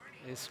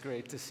It's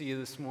great to see you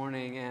this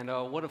morning, and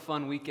what a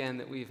fun weekend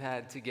that we've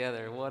had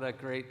together. What a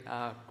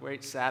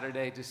great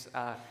Saturday, just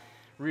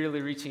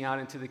really reaching out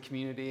into the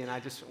community, and I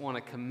just want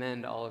to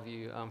commend all of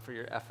you for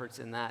your efforts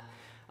in that.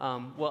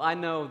 Well, I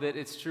know that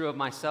it's true of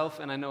myself,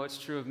 and I know it's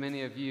true of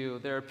many of you.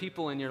 There are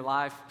people in your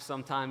life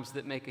sometimes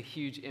that make a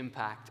huge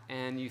impact,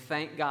 and you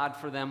thank God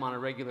for them on a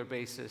regular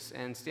basis.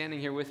 And standing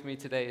here with me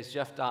today is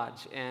Jeff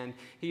Dodge, and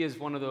he is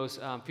one of those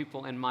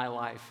people in my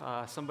life,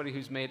 somebody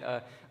who's made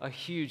a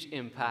huge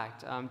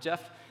impact.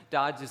 Jeff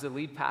Dodge is the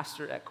lead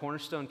pastor at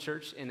Cornerstone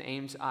Church in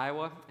Ames,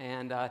 Iowa,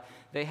 and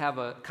they have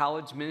a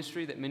college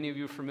ministry that many of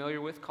you are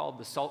familiar with called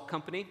the Salt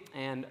Company,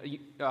 and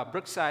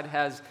Brookside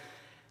has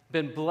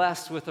been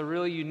blessed with a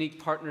really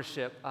unique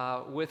partnership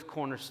with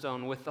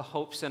Cornerstone, with the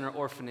Hope Center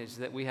Orphanage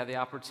that we have the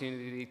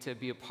opportunity to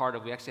be a part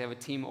of. We actually have a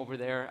team over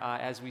there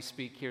as we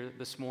speak here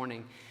this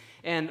morning.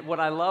 And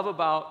what I love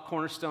about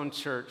Cornerstone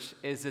Church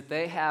is that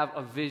they have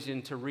a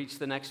vision to reach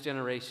the next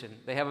generation.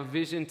 They have a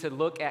vision to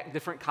look at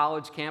different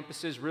college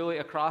campuses really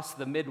across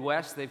the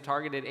Midwest. They've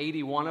targeted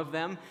 81 of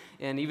them,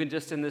 and even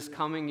just in this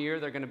coming year,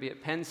 they're going to be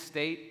at Penn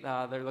State.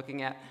 They're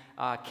looking at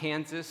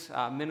Kansas,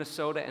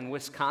 Minnesota, and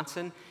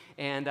Wisconsin.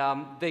 And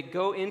they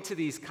go into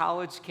these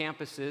college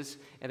campuses,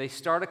 and they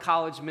start a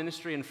college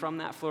ministry, and from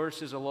that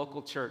flourishes a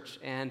local church.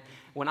 And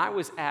when I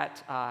was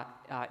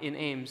in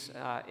Ames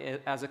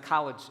as a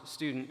college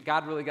student,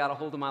 God really got a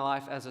hold of my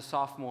life as a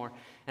sophomore,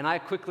 and I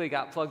quickly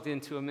got plugged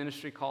into a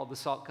ministry called the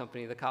Salt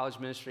Company, the college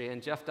ministry,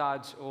 and Jeff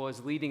Dodge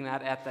was leading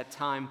that at that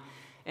time,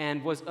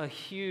 and was a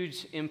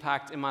huge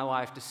impact in my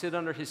life to sit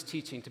under his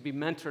teaching, to be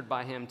mentored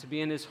by him, to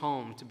be in his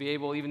home, to be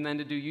able even then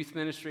to do youth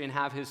ministry and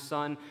have his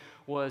son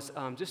was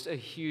just a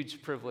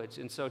huge privilege.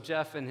 And so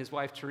Jeff and his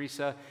wife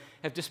Teresa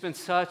have just been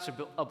such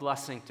a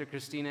blessing to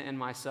Christina and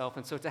myself.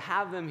 And so to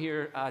have them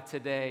here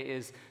today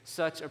is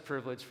such a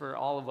privilege for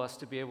all of us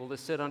to be able to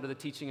sit under the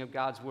teaching of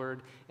God's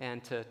word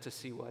and to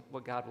see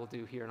what God will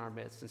do here in our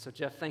midst. And so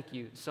Jeff, thank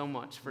you so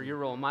much for your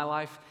role in my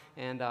life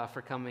and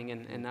for coming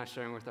and now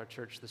sharing with our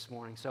church this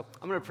morning. So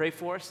I'm going to pray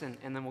for us and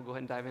then we'll go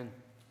ahead and dive in.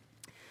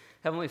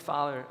 Heavenly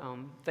Father,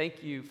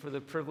 thank you for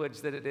the privilege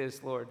that it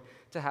is, Lord,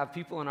 to have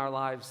people in our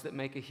lives that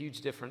make a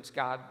huge difference.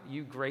 God,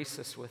 you grace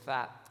us with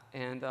that.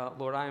 And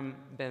Lord, I've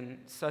been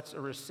such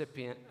a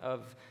recipient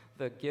of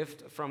the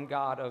gift from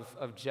God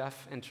of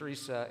Jeff and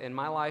Teresa in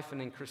my life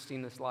and in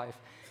Christina's life.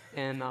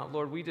 And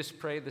Lord, we just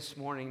pray this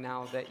morning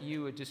now that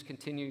you would just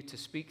continue to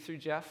speak through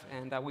Jeff.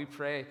 And we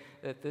pray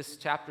that this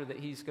chapter that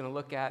he's going to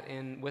look at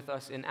with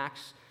us in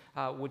Acts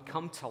would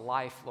come to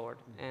life, Lord.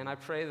 And I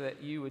pray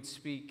that you would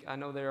speak. I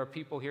know there are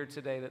people here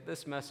today that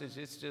this message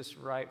is just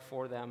right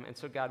for them. And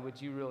so, God,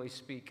 would you really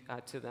speak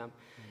to them?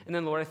 And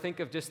then, Lord, I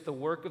think of just the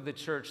work of the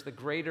church, the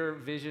greater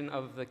vision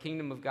of the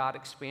kingdom of God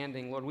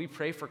expanding. Lord, we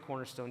pray for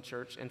Cornerstone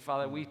Church. And,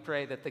 Father, we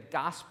pray that the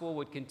gospel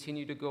would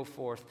continue to go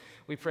forth.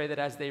 We pray that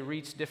as they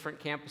reach different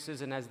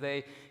campuses and as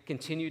they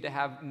continue to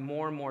have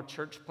more and more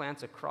church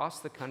plants across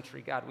the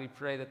country, God, we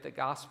pray that the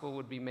gospel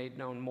would be made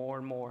known more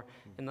and more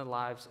in the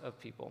lives of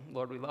people.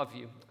 Lord, we love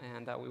you,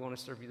 and we want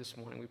to serve you this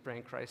morning. We pray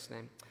in Christ's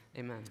name.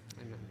 Amen.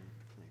 Amen.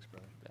 Thanks,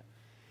 brother.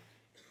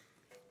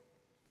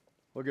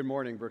 Well, good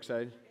morning,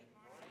 Brookside.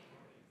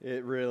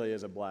 It really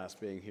is a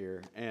blast being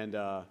here, and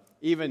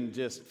even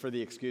just for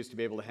the excuse to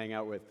be able to hang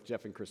out with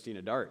Jeff and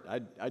Christina Dart,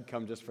 I'd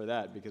come just for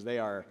that because they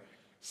are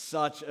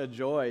such a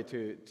joy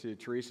to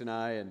Teresa and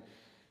I, and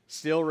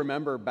still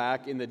remember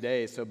back in the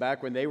day. So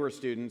back when they were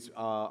students,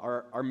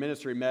 our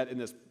ministry met in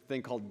this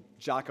thing called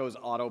Jocko's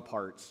Auto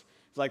Parts.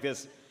 It's like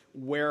this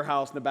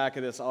warehouse in the back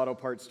of this auto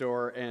parts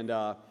store, and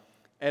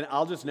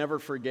I'll just never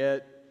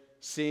forget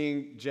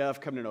seeing Jeff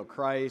come to know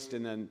Christ,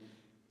 and then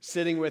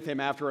sitting with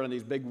him afterward on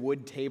these big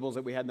wood tables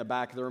that we had in the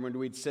back of the room, and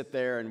we'd sit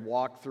there and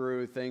walk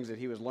through things that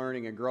he was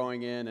learning and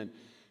growing in.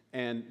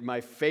 And my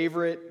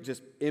favorite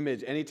just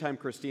image, anytime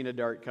Christina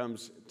Dart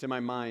comes to my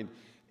mind,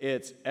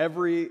 it's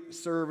every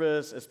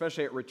service,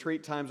 especially at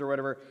retreat times or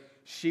whatever,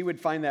 she would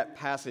find that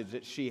passage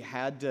that she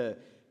had to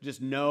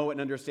just know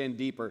and understand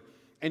deeper.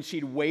 And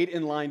she'd wait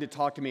in line to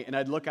talk to me, and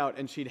I'd look out,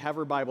 and she'd have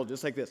her Bible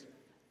just like this.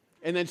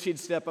 And then she'd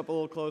step up a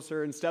little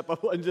closer and step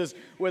up and just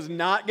was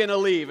not going to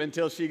leave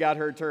until she got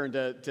her turn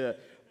to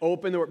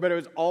open the word. But it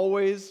was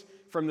always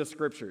from the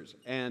scriptures.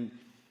 And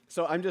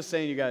so I'm just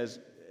saying, you guys,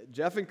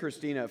 Jeff and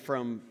Christina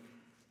from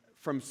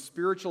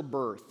spiritual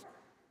birth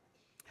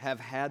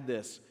have had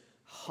this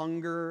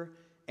hunger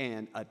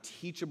and a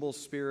teachable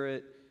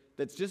spirit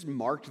that's just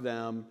marked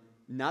them,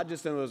 not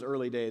just in those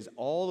early days,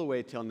 all the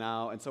way till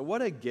now. And so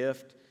what a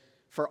gift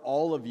for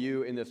all of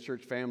you in this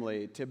church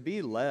family to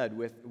be led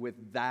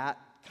with that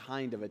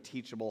kind of a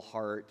teachable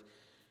heart,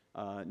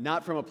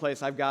 not from a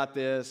place, I've got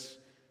this,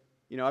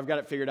 I've got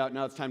it figured out,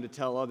 now it's time to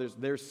tell others.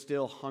 They're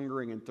still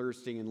hungering and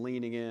thirsting and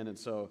leaning in, and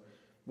so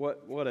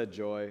what a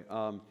joy.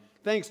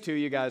 Thanks to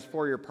you guys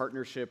for your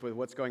partnership with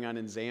what's going on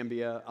in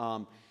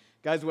Zambia.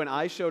 Guys, when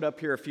I showed up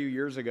here a few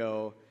years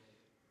ago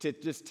to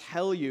just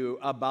tell you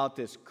about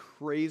this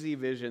crazy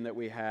vision that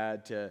we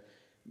had to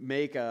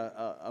make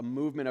a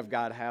movement of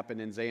God happen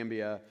in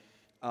Zambia,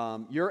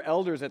 your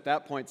elders at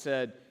that point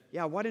said,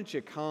 yeah, why don't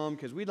you come?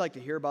 Because we'd like to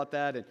hear about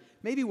that, and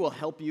maybe we'll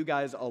help you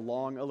guys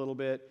along a little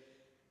bit.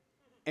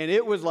 And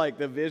it was like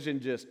the vision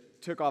just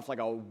took off like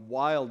a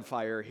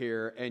wildfire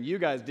here, and you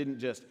guys didn't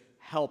just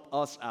help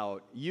us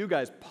out. You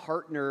guys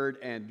partnered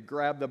and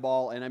grabbed the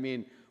ball, and I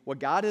mean, what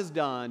God has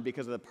done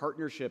because of the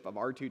partnership of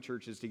our two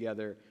churches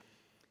together,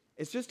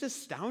 it's just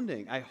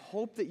astounding. I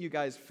hope that you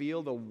guys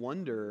feel the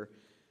wonder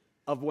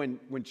of when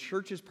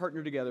churches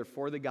partner together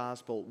for the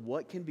gospel,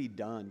 what can be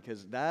done,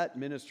 because that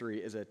ministry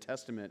is a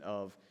testament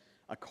of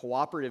a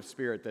cooperative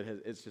spirit that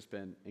it's just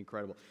been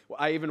incredible. Well,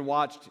 I even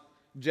watched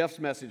Jeff's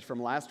message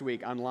from last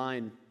week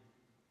online,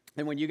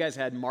 and when you guys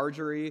had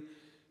Marjorie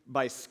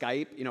by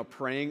Skype,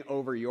 praying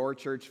over your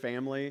church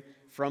family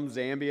from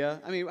Zambia,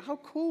 I mean, how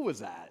cool was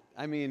that?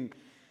 I mean,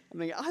 I'm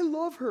thinking, I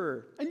love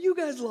her, and you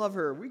guys love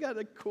her. We got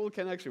a cool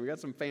connection. We got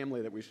some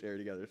family that we share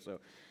together. So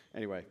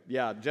anyway,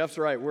 yeah, Jeff's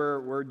right.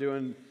 We're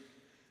doing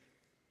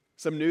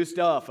some new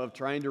stuff of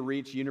trying to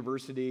reach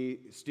university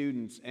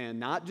students, and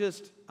not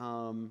just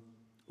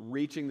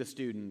reaching the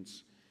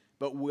students,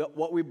 but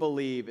what we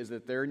believe is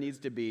that there needs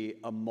to be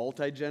a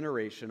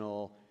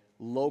multi-generational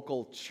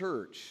local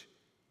church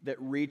that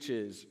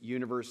reaches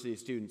university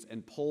students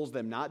and pulls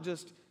them not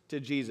just to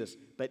Jesus,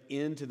 but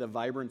into the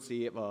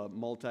vibrancy of a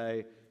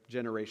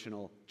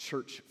multi-generational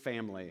church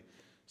family.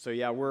 So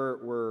yeah,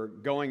 we're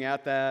going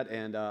at that,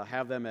 and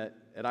have them at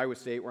Iowa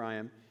State, where I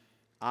am,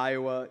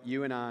 Iowa,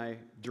 UNI,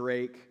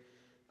 Drake,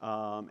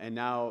 and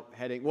now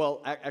heading,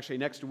 actually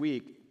next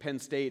week, Penn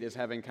State is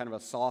having kind of a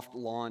soft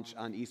launch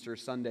on Easter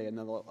Sunday, and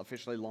then they'll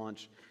officially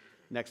launch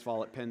next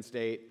fall at Penn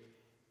State.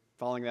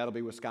 Following that will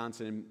be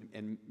Wisconsin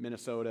and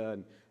Minnesota,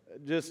 and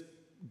just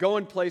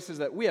going places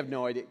that we have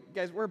no idea.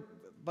 Guys, we're a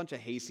bunch of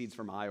hayseeds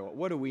from Iowa.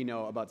 What do we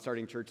know about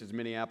starting churches in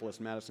Minneapolis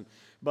and Madison?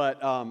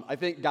 But I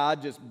think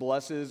God just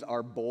blesses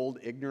our bold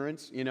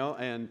ignorance,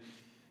 and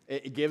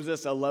it gives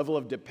us a level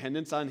of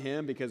dependence on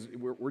Him, because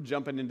we're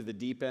jumping into the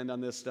deep end on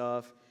this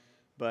stuff.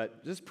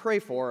 But just pray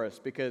for us,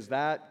 because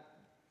that,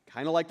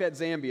 kind of like that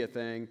Zambia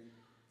thing,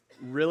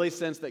 really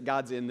sense that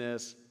God's in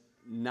this.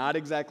 Not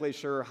exactly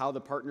sure how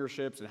the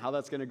partnerships and how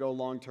that's going to go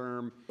long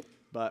term,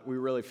 but we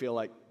really feel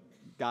like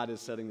God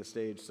is setting the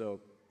stage. So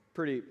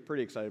pretty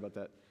excited about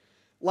that.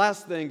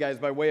 Last thing, guys,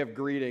 by way of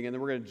greeting, and then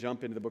we're going to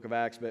jump into the book of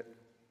Acts. But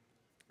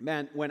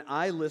man, when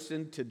I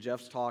listened to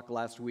Jeff's talk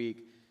last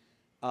week,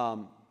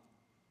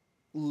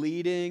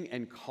 leading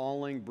and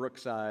calling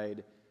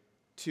Brookside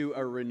to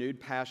a renewed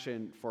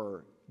passion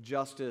for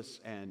justice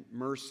and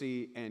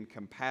mercy and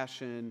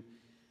compassion.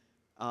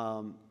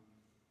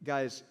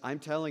 Guys, I'm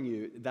telling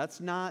you, that's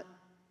not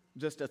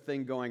just a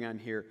thing going on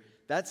here.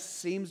 That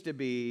seems to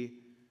be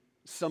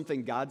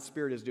something God's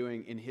Spirit is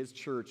doing in His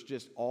church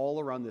just all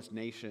around this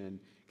nation.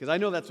 Because I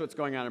know that's what's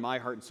going on in my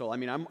heart and soul. I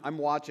mean, I'm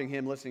watching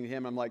Him, listening to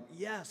Him. I'm like,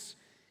 yes,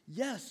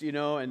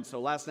 And so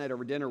last night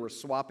over dinner, we're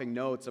swapping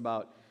notes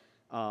about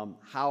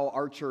how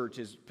our church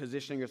is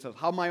positioning itself,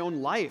 how my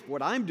own life,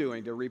 what I'm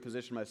doing to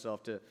reposition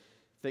myself to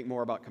think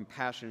more about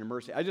compassion and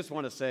mercy. I just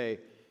want to say,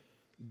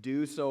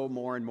 do so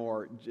more and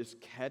more.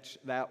 Just catch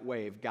that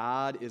wave.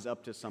 God is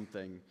up to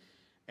something.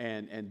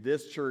 And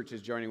this church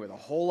is joining with a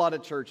whole lot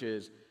of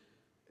churches,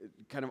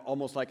 kind of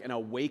almost like an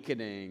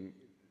awakening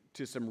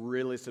to some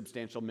really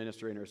substantial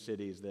ministry in our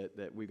cities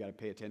that we've got to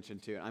pay attention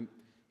to. And I'm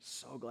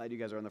so glad you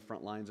guys are on the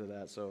front lines of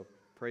that. So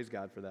praise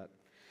God for that.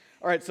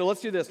 All right, so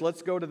let's do this.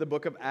 Let's go to the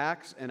book of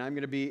Acts, and I'm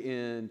going to be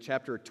in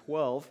chapter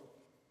 12.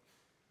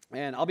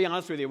 And I'll be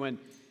honest with you,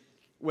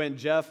 when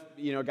Jeff,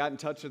 got in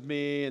touch with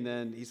me, and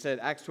then he said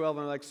Acts 12,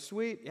 and I'm like,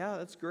 sweet, yeah,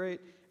 that's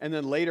great. And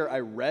then later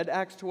I read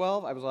Acts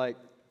 12. I was like,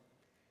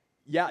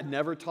 yeah,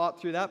 never taught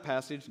through that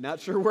passage.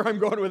 Not sure where I'm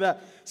going with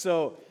that.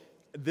 So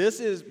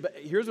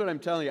here's what I'm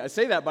telling you. I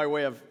say that by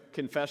way of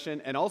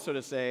confession, and also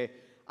to say,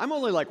 I'm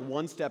only like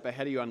one step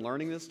ahead of you on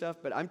learning this stuff,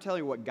 but I'm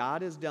telling you what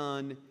God has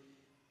done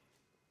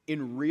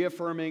in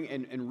reaffirming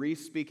and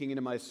re-speaking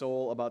into my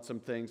soul about some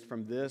things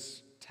from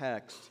this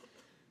text.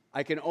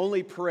 I can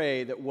only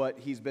pray that what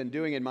He's been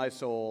doing in my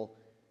soul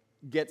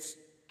gets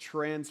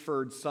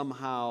transferred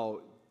somehow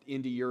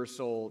into your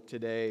soul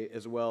today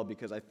as well,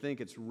 because I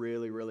think it's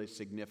really, really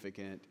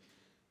significant.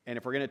 And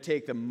if we're going to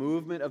take the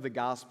movement of the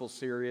gospel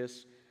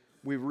serious,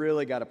 we've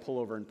really got to pull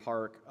over and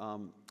park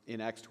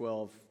in Acts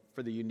 12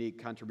 for the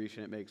unique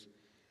contribution it makes.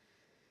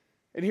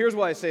 And here's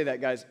why I say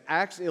that, guys.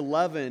 Acts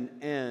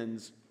 11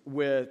 ends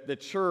with the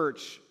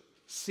church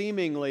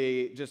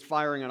seemingly just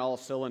firing on all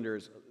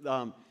cylinders.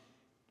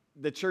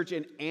 The church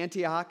in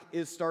Antioch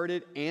is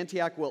started.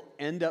 Antioch will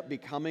end up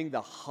becoming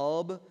the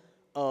hub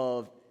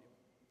of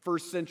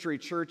first century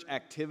church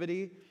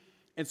activity.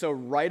 And so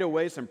right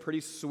away, some pretty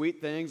sweet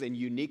things and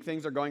unique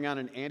things are going on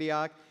in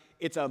Antioch.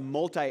 It's a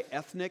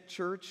multi-ethnic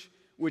church,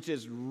 which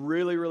is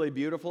really, really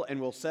beautiful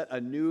and will set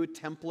a new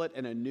template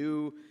and a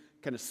new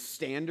kind of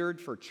standard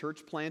for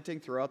church planting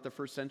throughout the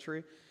first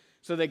century.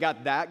 So they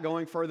got that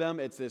going for them.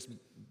 It's this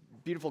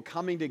beautiful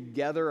coming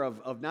together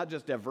of not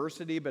just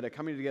diversity, but a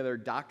coming together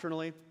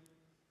doctrinally.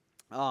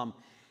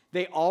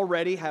 They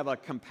already have a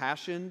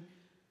compassion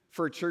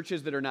for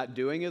churches that are not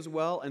doing as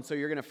well. And so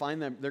you're going to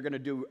find them, they're going to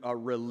do a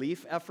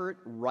relief effort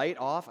right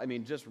off. I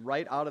mean, just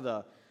right out of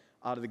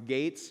the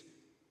gates.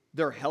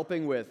 They're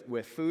helping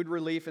with food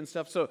relief and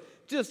stuff. So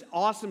just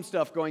awesome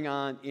stuff going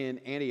on in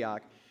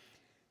Antioch.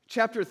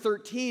 Chapter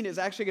 13 is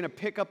actually going to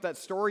pick up that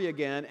story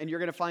again, and you're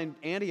going to find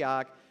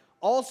Antioch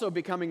also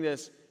becoming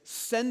this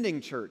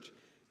sending church.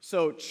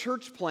 So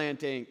church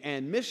planting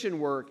and mission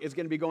work is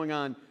going to be going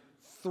on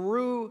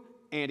through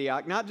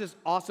Antioch, not just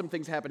awesome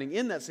things happening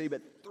in that city,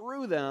 but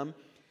through them.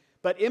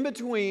 But in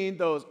between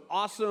those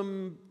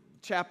awesome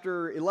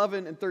chapter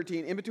 11 and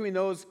 13, in between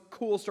those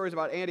cool stories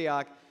about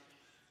Antioch,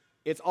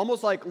 it's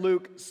almost like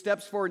Luke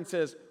steps forward and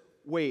says,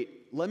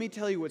 wait, let me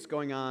tell you what's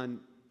going on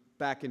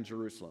back in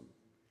Jerusalem.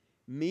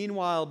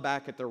 Meanwhile,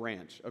 back at the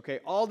ranch, okay?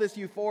 All this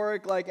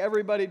euphoric, like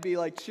everybody'd be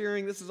like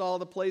cheering. This is all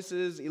the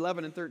places,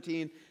 11 and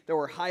 13, that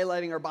we're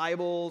highlighting our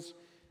Bibles.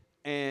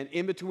 And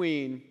in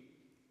between,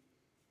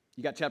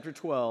 you got chapter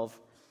 12,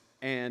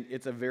 and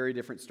it's a very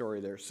different story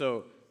there.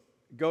 So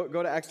go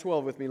to Acts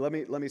 12 with me. Let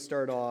me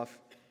start off.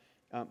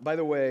 By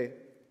the way,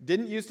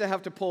 didn't used to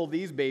have to pull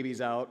these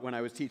babies out when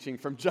I was teaching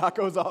from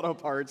Jocko's Auto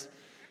Parts.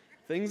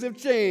 Things have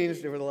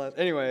changed over the last...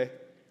 Anyway,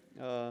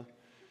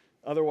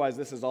 otherwise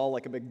this is all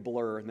like a big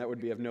blur, and that would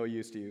be of no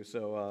use to you.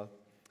 So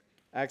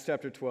Acts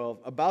chapter 12.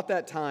 About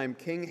that time,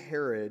 King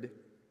Herod...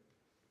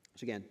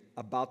 So again,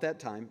 about that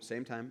time,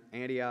 same time,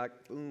 Antioch,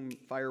 boom,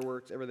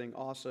 fireworks, everything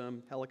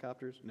awesome,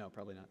 helicopters. No,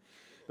 probably not.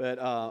 But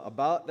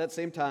about that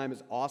same time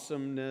is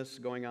awesomeness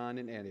going on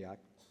in Antioch.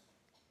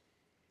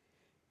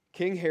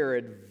 King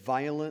Herod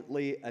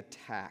violently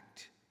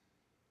attacked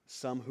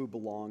some who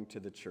belonged to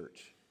the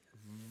church.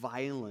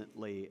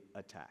 Violently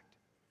attacked.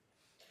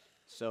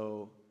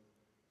 So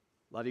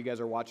a lot of you guys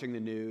are watching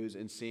the news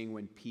and seeing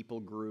when people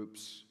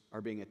groups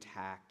are being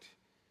attacked,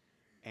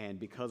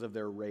 and because of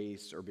their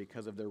race or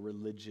because of their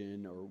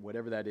religion or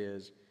whatever that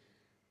is,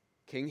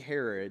 King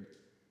Herod,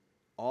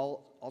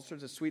 all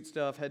sorts of sweet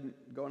stuff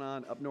going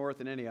on up north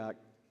in Antioch,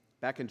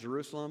 back in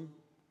Jerusalem,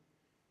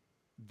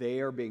 they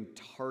are being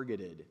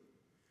targeted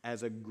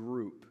as a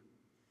group,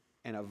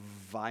 and a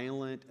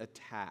violent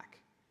attack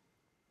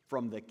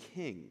from the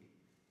king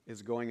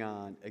is going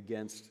on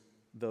against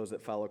those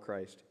that follow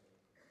Christ.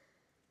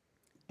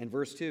 In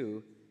verse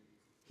 2,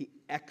 he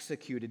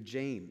executed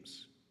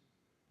James.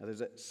 Now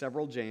there's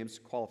several James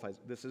qualifies.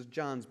 This is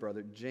John's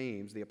brother,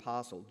 James, the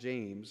apostle.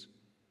 James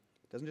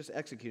doesn't just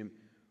execute him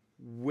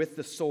with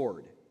the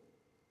sword.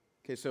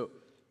 Okay, so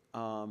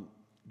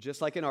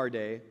just like in our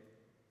day,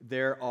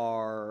 there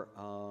are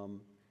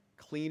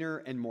cleaner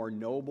and more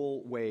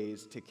noble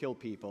ways to kill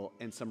people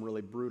and some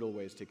really brutal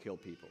ways to kill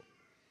people.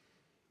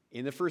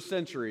 In the first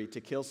century,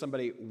 to kill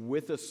somebody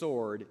with a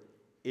sword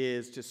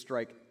is to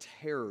strike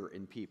terror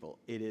in people.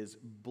 It is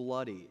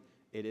bloody.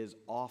 It is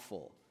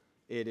awful.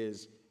 It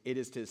is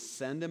to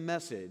send a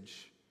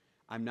message.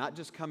 I'm not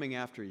just coming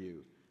after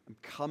you. I'm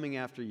coming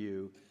after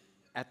you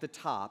at the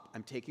top.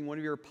 I'm taking one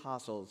of your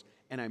apostles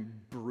and I'm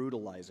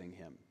brutalizing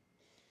him.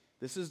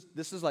 This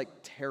is like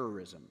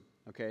terrorism,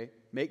 okay?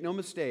 Make no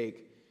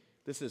mistake,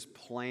 this is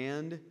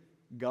planned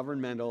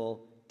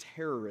governmental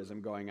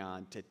terrorism going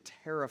on to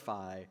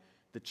terrify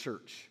the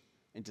church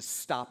and to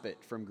stop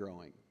it from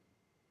growing.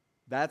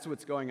 That's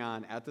what's going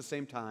on at the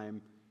same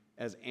time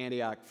as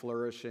Antioch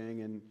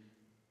flourishing and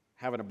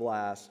having a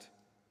blast.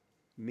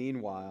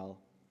 Meanwhile,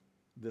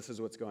 this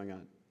is what's going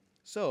on.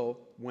 So,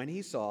 when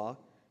he saw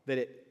that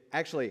it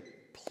actually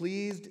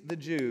pleased the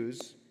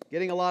Jews,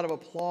 getting a lot of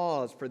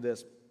applause for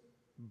this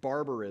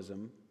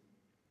barbarism,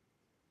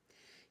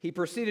 he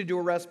proceeded to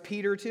arrest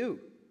Peter too.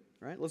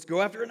 Right? Let's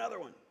go after another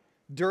one.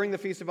 During the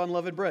Feast of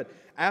Unleavened Bread.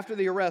 After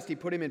the arrest, he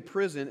put him in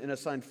prison and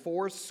assigned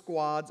 4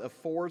 squads of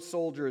 4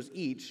 soldiers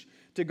each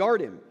to guard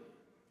him,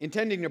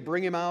 intending to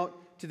bring him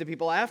out to the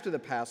people after the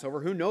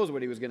Passover. Who knows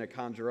what he was going to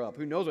conjure up?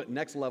 Who knows what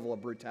next level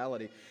of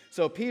brutality?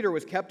 So Peter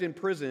was kept in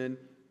prison,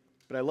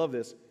 but I love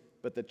this,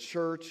 but the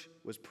church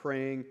was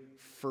praying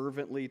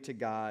fervently to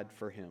God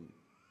for him.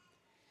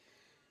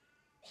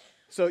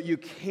 So you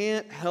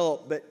can't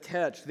help but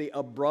catch the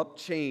abrupt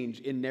change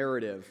in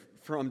narrative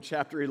from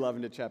chapter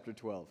 11 to chapter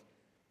 12.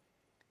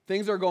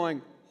 Things are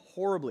going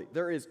horribly.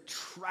 There is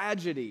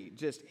tragedy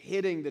just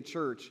hitting the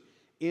church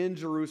in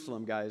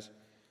Jerusalem, guys.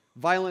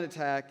 Violent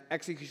attack,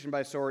 execution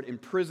by sword,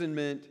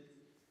 imprisonment.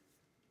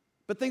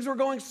 But things were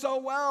going so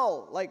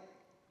well. Like,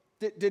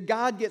 did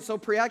God get so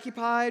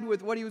preoccupied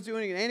with what he was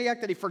doing in Antioch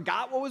that he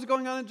forgot what was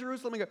going on in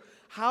Jerusalem? And go,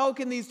 how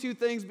can these two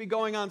things be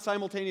going on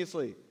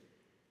simultaneously?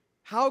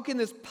 How can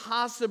this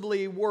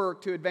possibly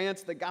work to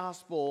advance the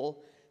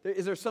gospel?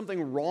 Is there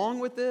something wrong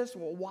with this?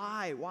 Well,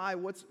 why?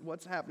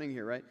 What's happening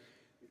here, right?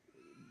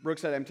 Brooke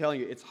said, I'm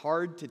telling you, it's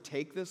hard to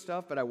take this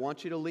stuff, but I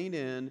want you to lean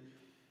in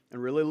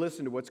and really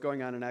listen to what's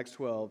going on in Acts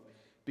 12,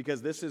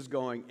 because this is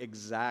going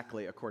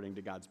exactly according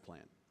to God's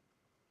plan.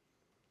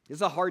 This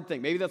is a hard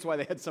thing. Maybe that's why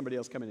they had somebody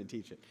else come in and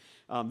teach it.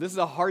 This is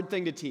a hard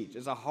thing to teach.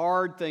 It's a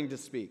hard thing to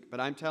speak. But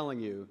I'm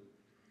telling you,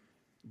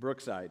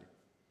 Brookside,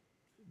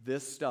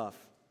 this stuff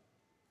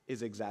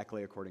is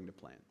exactly according to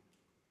plan.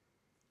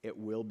 it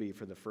will be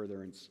for the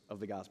furtherance of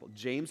the gospel.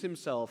 James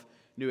himself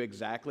knew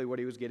exactly what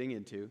he was getting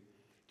into.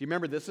 Do you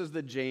remember this is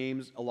the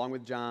James, along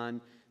with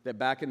John, that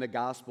back in the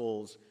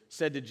Gospels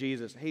said to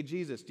Jesus, hey,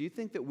 Jesus, do you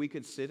think that we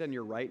could sit on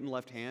your right and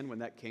left hand when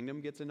that kingdom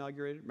gets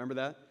inaugurated? Remember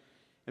that?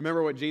 And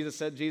remember what Jesus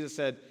said? Jesus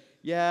said,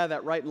 yeah,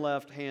 that right and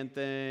left hand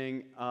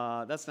thing,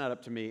 that's not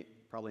up to me.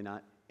 Probably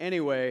not.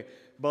 Anyway,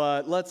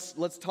 but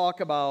let's talk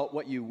about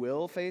what you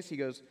will face. He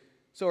goes,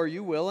 so are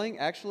you willing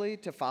actually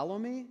to follow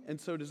me? And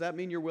so does that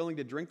mean you're willing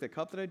to drink the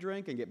cup that I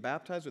drink and get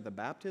baptized with the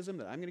baptism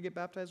that I'm going to get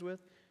baptized with?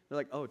 They're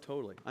like, oh,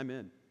 totally, I'm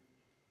in.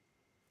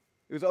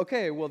 It was,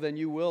 okay, well then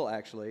you will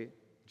actually,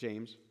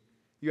 James,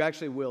 you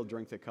actually will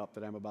drink the cup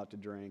that I'm about to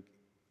drink,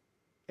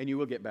 and you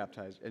will get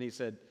baptized. And he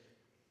said,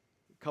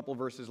 a couple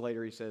verses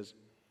later, he says,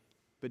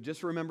 but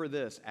just remember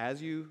this,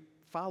 as you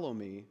follow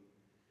me,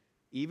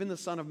 even the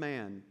Son of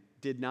Man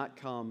did not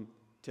come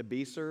to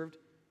be served,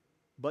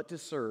 but to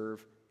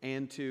serve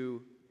and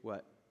to,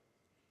 what?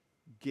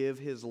 Give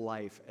his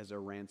life as a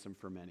ransom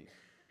for many.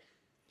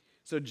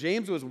 So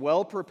James was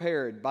well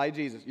prepared by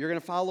Jesus. You're going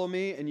to follow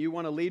me, and you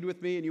want to lead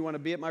with me, and you want to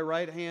be at my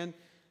right hand?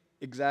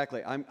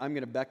 Exactly. I'm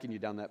going to beckon you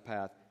down that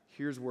path.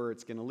 Here's where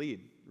it's going to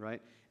lead,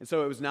 right? And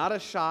so it was not a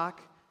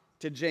shock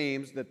to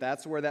James that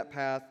that's where that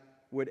path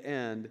would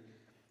end.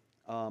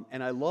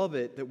 And I love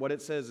it that what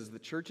it says is the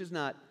church is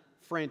not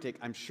frantic.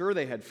 I'm sure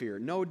they had fear.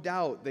 No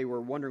doubt they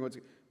were wondering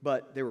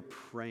but they were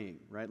praying,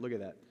 right? Look at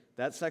that.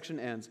 That section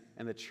ends,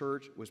 and the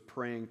church was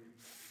praying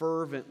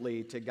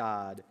fervently to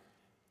God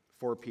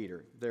for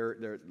Peter.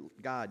 They're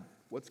God,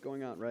 what's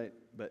going on, right?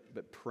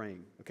 But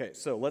praying. Okay,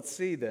 so let's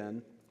see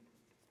then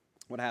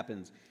what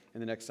happens in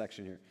the next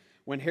section here.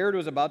 When Herod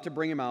was about to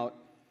bring him out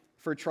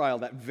for trial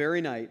that very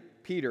night,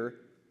 Peter,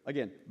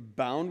 again,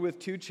 bound with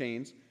 2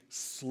 chains,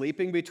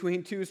 sleeping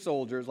between 2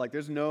 soldiers, like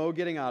there's no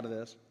getting out of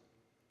this,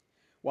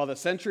 while the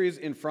sentries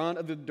in front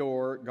of the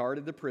door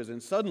guarded the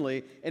prison,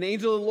 suddenly an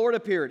angel of the Lord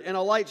appeared, and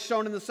a light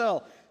shone in the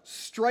cell.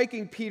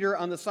 Striking Peter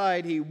on the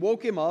side, he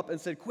woke him up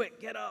and said,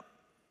 quick, get up.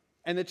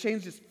 And the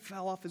chains just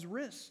fell off his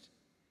wrist.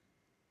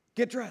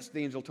 Get dressed,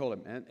 the angel told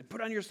him, and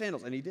put on your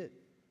sandals. And he did.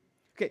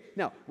 Okay,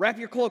 now, wrap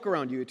your cloak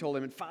around you, he told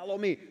him, and follow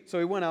me. So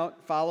he went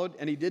out, followed,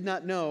 and he did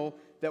not know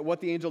that what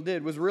the angel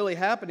did was really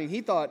happening. He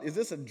thought, is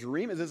this a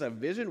dream? Is this a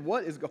vision?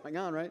 What is going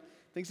on, right?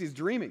 Thinks he's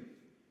dreaming.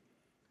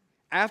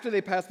 After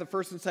they passed the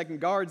first and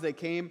second guards, they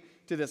came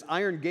to this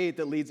iron gate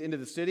that leads into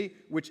the city,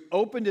 which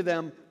opened to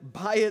them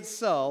by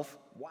itself.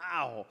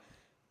 Wow.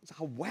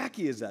 How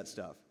wacky is that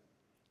stuff?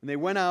 And they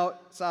went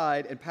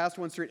outside and passed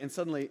one street, and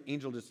suddenly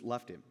angel just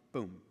left him.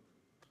 Boom.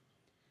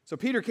 So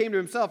Peter came to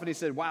himself and he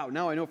said, wow,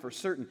 now I know for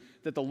certain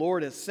that the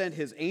Lord has sent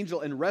his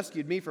angel and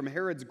rescued me from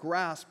Herod's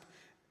grasp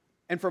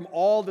and from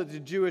all that the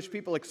Jewish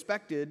people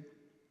expected.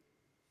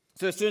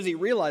 So as soon as he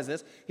realized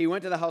this, he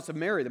went to the house of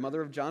Mary, the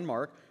mother of John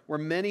Mark, where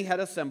many had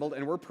assembled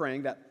and were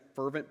praying. That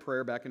fervent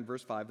prayer back in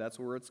verse 5, that's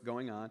where it's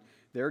going on.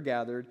 They're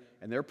gathered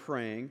and they're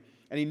praying.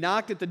 And he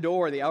knocked at the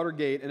door, the outer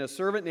gate, and a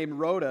servant named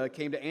Rhoda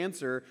came to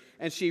answer,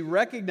 and she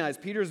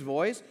recognized Peter's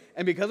voice,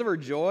 and because of her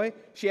joy,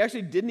 she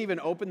actually didn't even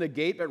open the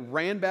gate, but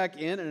ran back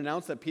in and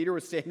announced that Peter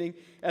was standing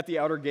at the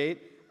outer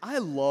gate. I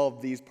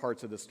love these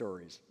parts of the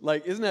stories.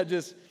 Like, isn't that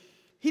just,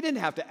 he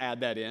didn't have to add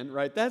that in,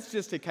 right? That's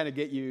just to kind of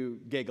get you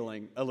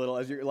giggling a little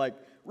as you're like,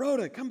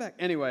 Rhoda, come back.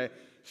 Anyway,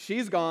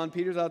 she's gone,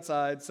 Peter's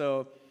outside,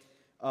 so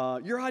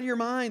you're out of your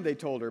mind, they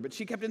told her, but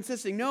she kept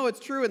insisting, no, it's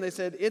true, and they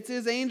said, it's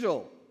his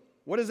angel.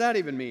 What does that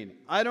even mean?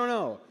 I don't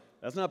know.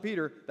 That's not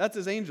Peter. That's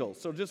his angel.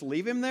 So just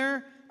leave him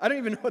there? I don't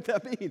even know what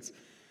that means.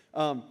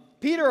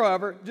 Peter,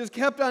 however, just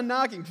kept on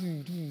knocking.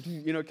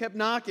 Kept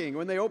knocking.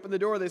 When they opened the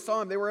door, they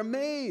saw him. They were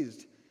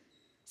amazed.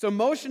 So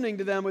motioning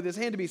to them with his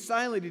hand to be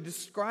silent, he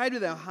described to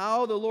them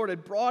how the Lord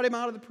had brought him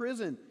out of the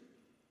prison.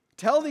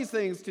 Tell these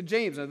things to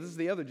James. Now, this is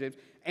the other James.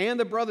 And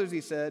the brothers,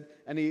 he said.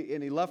 And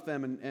he left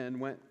them and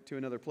went to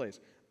another place.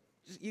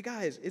 You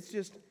guys, it's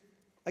just,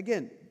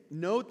 again,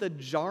 note the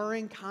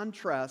jarring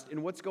contrast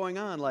in what's going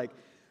on. Like,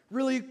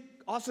 really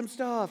awesome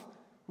stuff,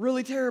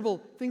 really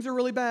terrible, things are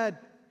really bad,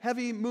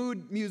 heavy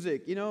mood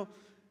music,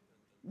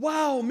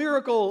 Wow,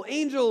 miracle,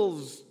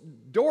 angels,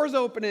 doors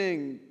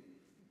opening,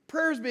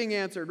 prayers being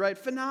answered, right?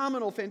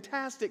 Phenomenal,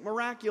 fantastic,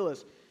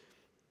 miraculous.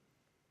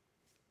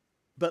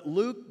 But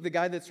Luke, the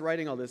guy that's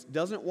writing all this,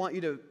 doesn't want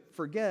you to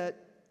forget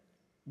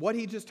what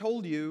he just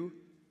told you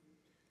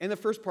in the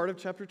first part of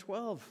chapter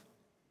 12.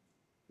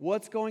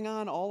 What's going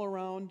on all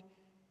around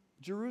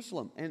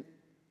Jerusalem. And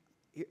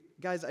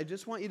guys, I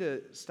just want you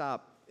to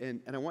stop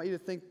and I want you to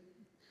think,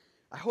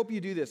 I hope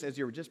you do this as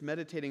you're just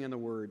meditating on the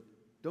word.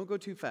 Don't go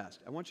too fast.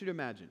 I want you to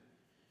imagine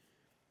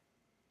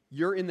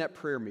you're in that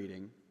prayer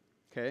meeting,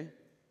 okay?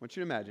 I want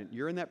you to imagine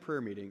you're in that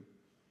prayer meeting,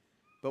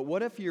 but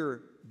what if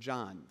you're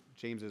John,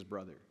 James's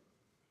brother,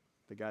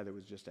 the guy that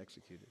was just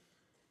executed?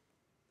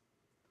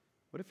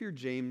 What if you're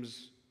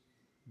James'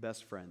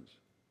 best friend?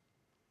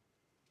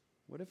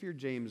 What if you're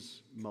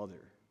James'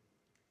 mother?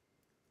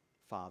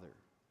 Father,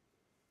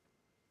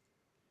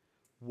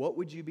 what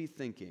would you be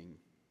thinking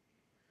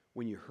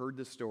when you heard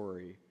the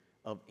story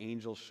of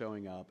angels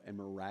showing up and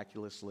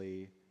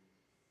miraculously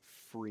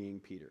freeing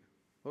Peter?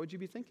 What would you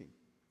be thinking?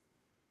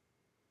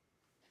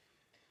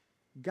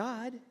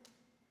 God,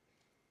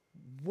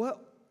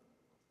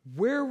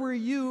 where were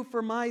you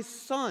for my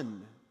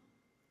son?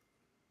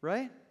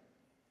 Right?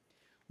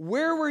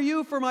 Where were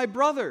you for my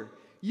brother?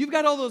 You've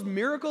got all those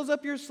miracles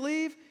up your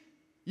sleeve.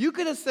 You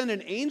could have sent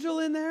an angel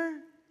in there.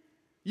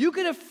 You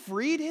could have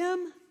freed him.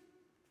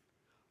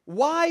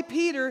 Why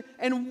Peter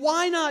and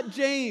why not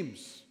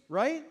James?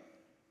 Right?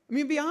 I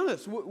mean, be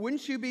honest.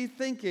 Wouldn't you be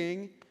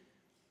thinking,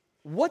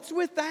 what's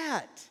with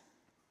that?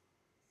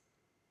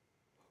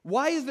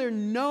 Why is there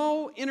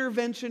no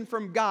intervention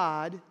from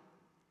God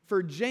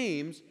for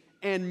James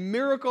and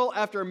miracle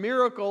after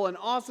miracle and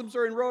awesome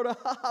story in Rhoda?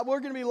 We're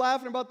going to be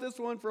laughing about this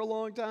one for a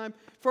long time.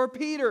 For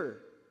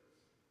Peter.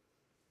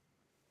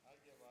 I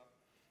give up.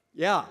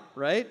 Yeah,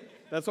 right?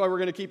 That's why we're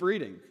going to keep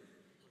reading.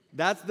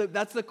 That's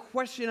the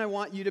question I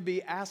want you to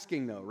be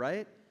asking, though,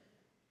 right?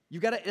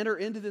 You've got to enter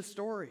into this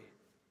story.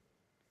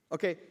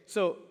 Okay,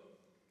 so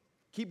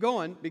keep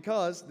going,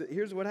 because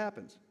here's what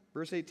happens.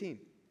 Verse 18.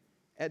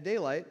 At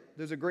daylight,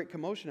 there's a great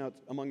commotion out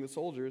among the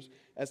soldiers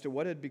as to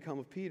what had become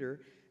of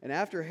Peter. And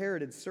after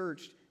Herod had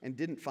searched and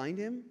didn't find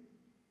him,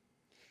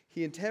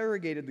 he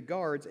interrogated the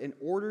guards and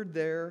ordered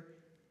their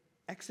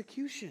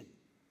execution.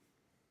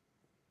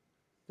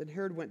 Then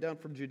Herod went down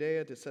from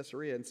Judea to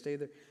Caesarea and stayed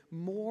there.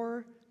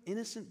 More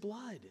innocent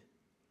blood.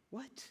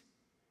 What?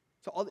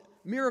 So all the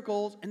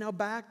miracles, and now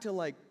back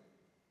to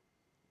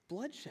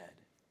bloodshed.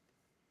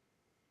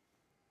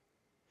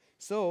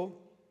 So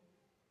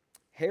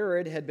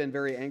Herod had been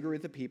very angry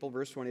with the people,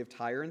 verse 20, of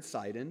Tyre and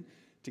Sidon.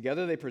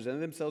 Together they presented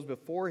themselves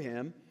before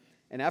him,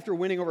 and after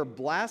winning over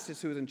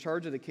Blastus, who was in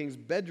charge of the king's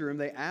bedroom,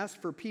 they asked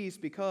for peace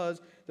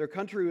because their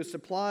country was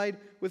supplied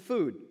with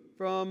food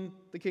from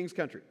the king's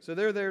country. So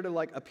they're there to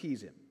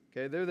appease him.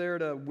 Okay, they're there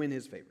to win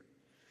his favor.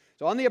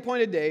 So on the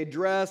appointed day,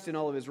 dressed in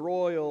all of his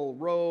royal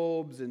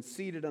robes and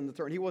seated on the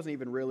throne, he wasn't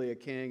even really a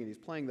king, and he's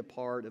playing the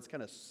part. It's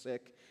kind of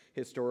sick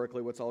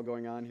historically what's all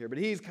going on here. But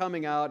he's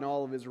coming out in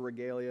all of his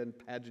regalia and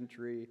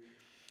pageantry.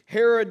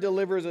 Herod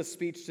delivers a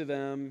speech to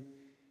them,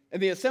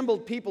 and the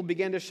assembled people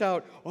began to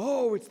shout,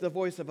 "Oh, it's the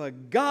voice of a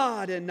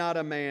god and not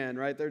a man,"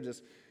 right? They're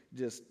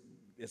just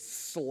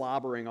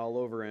slobbering all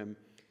over him.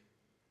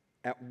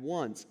 At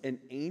once, an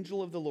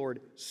angel of the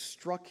Lord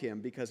struck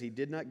him because he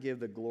did not give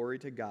the glory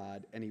to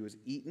God, and he was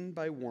eaten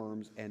by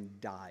worms and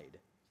died.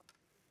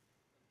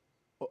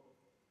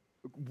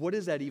 What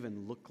does that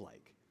even look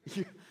like?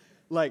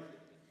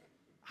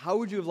 How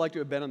would you have liked to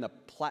have been on the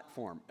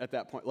platform at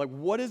that point?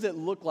 What does it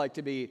look like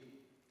to be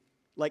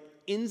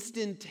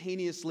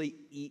instantaneously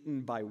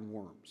eaten by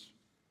worms?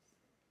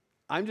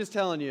 I'm just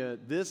telling you,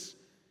 it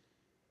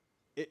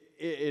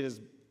is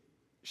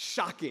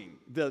shocking,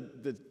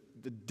 the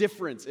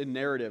difference in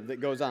narrative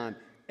that goes on.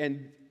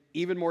 And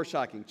even more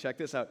shocking, check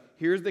this out.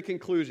 Here's the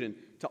conclusion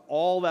to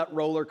all that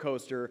roller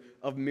coaster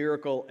of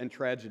miracle and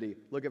tragedy.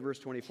 Look at verse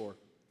 24.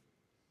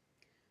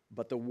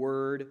 But the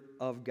word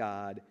of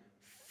God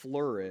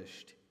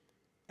flourished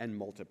and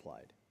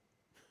multiplied.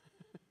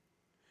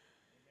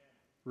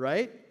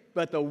 Right?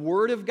 But the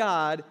word of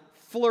God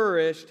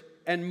flourished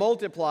and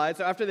multiplied.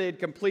 So after they had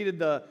completed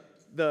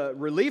the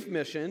relief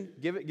mission,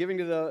 giving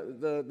to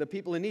the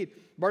people in need,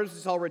 Barnabas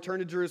and Saul returned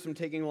to Jerusalem,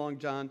 taking along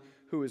John,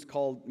 who is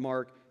called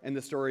Mark, and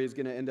the story is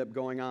going to end up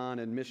going on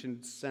and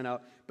missions sent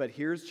out. But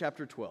here's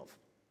chapter 12,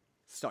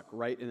 stuck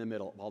right in the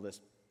middle of all this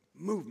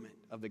movement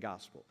of the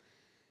gospel.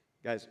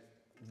 Guys,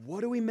 what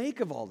do we make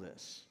of all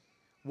this?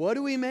 What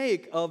do we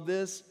make of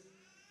this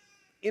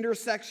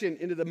intersection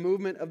into the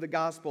movement of the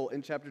gospel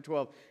in chapter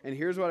 12? And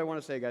here's what I want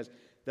to say, guys.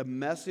 The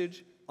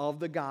message of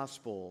the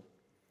gospel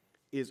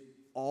is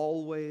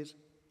always,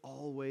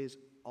 always,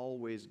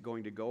 always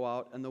going to go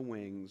out on the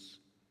wings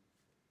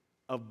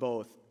of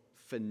both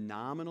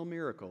phenomenal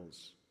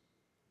miracles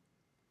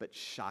but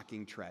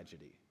shocking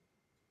tragedy.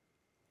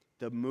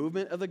 The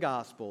movement of the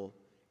gospel,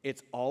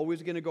 it's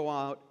always going to go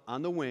out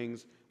on the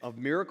wings of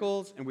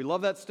miracles, and we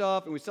love that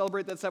stuff, and we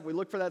celebrate that stuff, we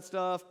look for that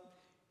stuff,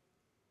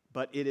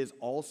 but it is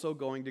also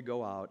going to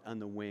go out on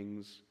the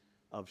wings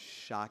of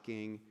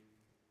shocking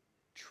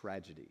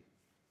tragedy.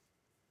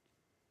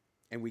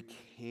 And we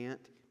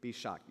can't be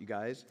shocked. You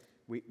guys,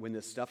 when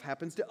this stuff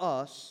happens to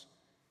us,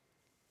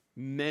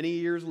 many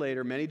years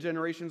later, many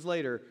generations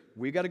later,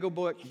 we've got to go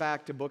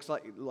back to books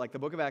like the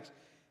book of Acts.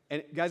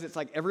 And guys, it's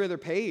like every other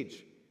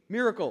page.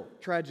 Miracle,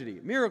 tragedy,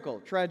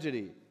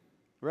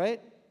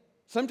 right?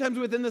 Sometimes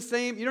within the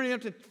same, you don't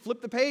even have to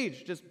flip the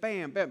page. Just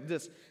bam, bam,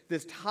 this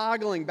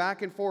toggling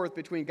back and forth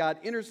between God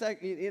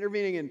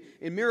intervening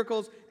in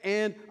miracles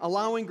and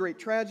allowing great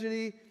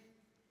tragedy.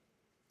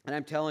 And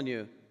I'm telling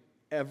you,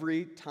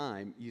 every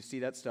time you see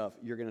that stuff,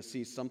 you're going to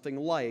see something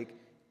like,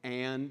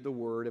 and the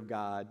word of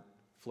God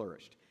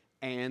flourished,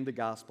 and the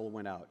gospel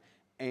went out,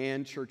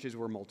 and churches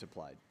were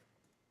multiplied.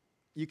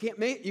 You can't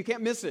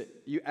miss it.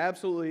 You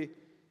absolutely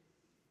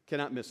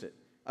cannot miss it.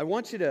 I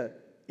want you to,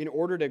 in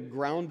order to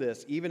ground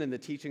this, even in the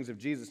teachings of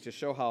Jesus, to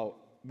show how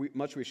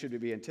much we should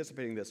be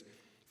anticipating this,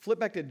 Flip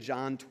back to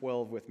John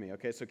 12 with me,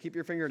 okay? So keep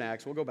your finger in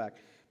Acts. We'll go back.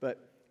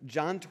 But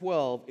John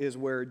 12 is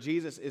where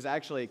Jesus is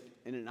actually,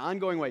 in an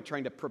ongoing way,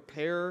 trying to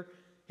prepare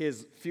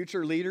his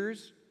future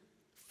leaders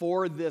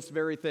for this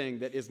very thing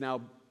that is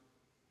now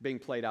being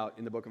played out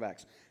in the book of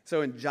Acts.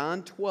 So in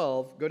John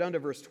 12, go down to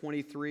verse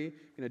 23. I'm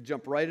going to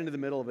jump right into the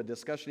middle of a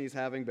discussion he's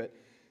having,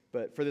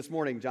 but for this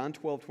morning, John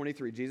 12,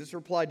 23, Jesus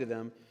replied to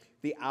them,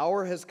 "The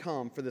hour has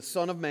come for the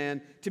Son of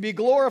Man to be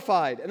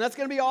glorified." And that's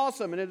going to be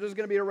awesome. And there's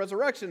going to be a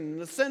resurrection,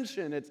 an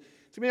ascension. It's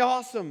going to be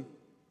awesome.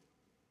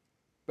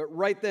 But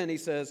right then he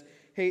says,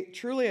 "Hey,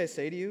 truly I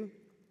say to you,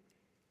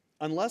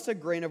 unless a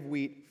grain of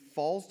wheat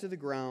falls to the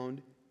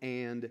ground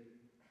and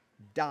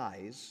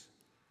dies,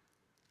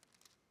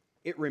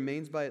 it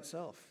remains by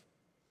itself.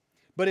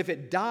 But if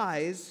it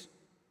dies,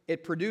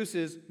 it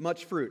produces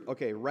much fruit."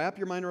 Okay, wrap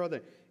your mind around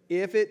that.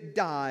 If it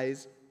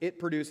dies, it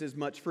produces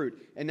much fruit.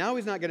 And now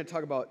he's not going to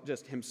talk about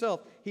just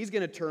himself. He's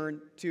going to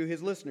turn to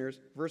his listeners.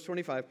 Verse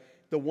 25,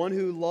 "The one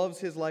who loves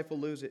his life will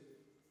lose it.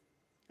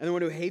 And the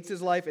one who hates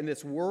his life in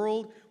this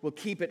world will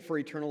keep it for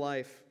eternal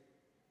life.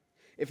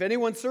 If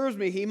anyone serves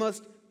me, he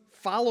must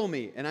follow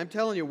me." And I'm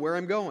telling you where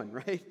I'm going,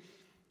 right?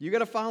 You got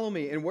to follow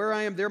me. "And where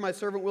I am, there my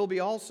servant will be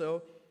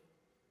also.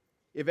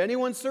 If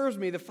anyone serves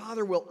me, the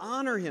Father will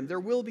honor him." There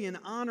will be an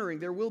honoring.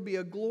 There will be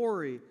a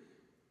glory.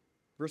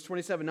 Verse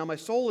 27, "Now my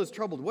soul is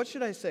troubled. What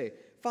should I say?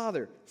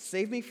 Father,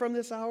 save me from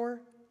this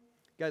hour?"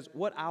 Guys,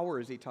 what hour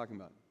is he talking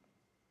about?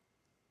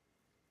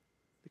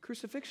 The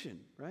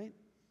crucifixion, right?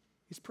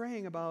 He's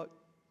praying about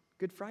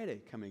Good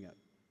Friday coming up.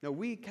 Now,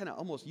 we kind of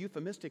almost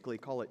euphemistically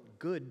call it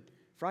Good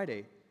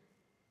Friday.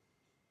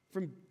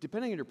 From,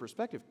 depending on your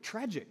perspective,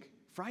 tragic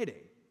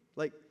Friday.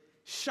 Like,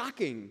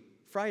 shocking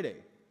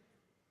Friday.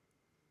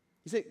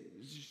 You say,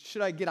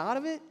 should I get out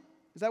of it?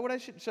 Is that what I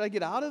should I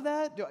get out of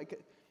that?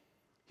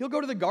 He'll go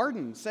to the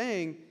garden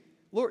saying,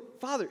 "Lord,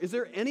 Father, is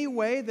there any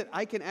way that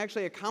I can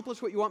actually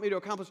accomplish what you want me to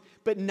accomplish,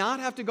 but not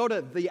have to go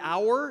to the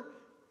hour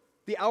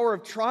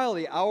of trial,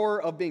 the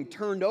hour of being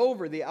turned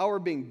over, the hour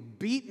of being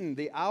beaten,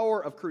 the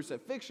hour of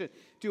crucifixion?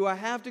 Do I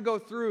have to go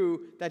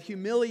through that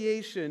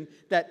humiliation,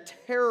 that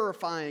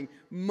terrifying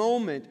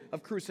moment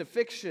of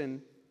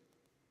crucifixion?"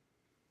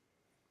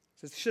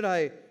 He says, should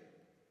I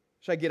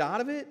get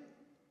out of it?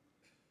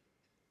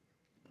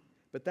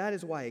 "But that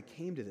is why I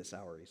came to this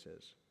hour," he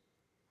says.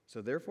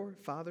 "So therefore,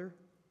 Father,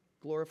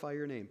 glorify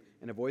your name."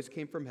 And a voice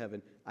came from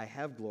heaven, "I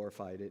have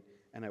glorified it,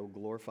 and I will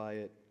glorify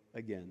it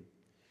again."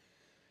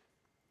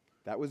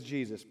 That was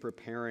Jesus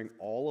preparing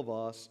all of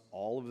us,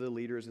 all of the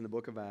leaders in the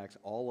book of Acts,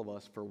 all of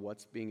us for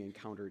what's being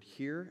encountered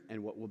here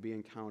and what will be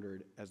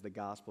encountered as the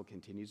gospel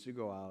continues to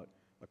go out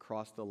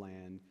across the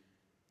land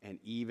and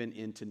even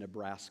into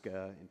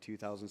Nebraska in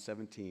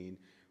 2017.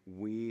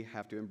 We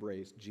have to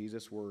embrace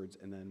Jesus' words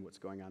and then what's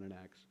going on in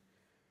Acts.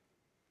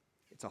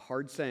 It's a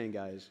hard saying,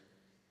 guys.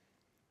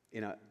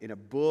 In a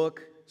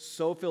book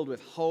so filled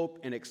with hope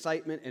and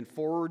excitement and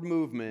forward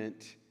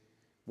movement,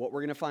 what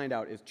we're going to find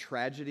out is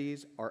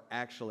tragedies are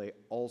actually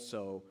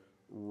also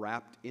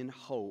wrapped in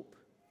hope,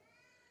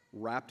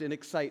 wrapped in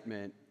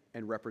excitement,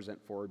 and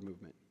represent forward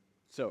movement.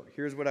 So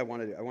here's what I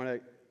want to do. I want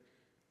to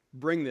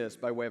bring this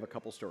by way of a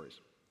couple stories.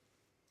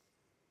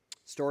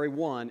 Story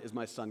one is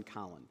my son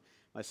Colin.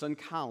 My son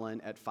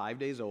Colin, at 5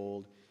 days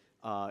old,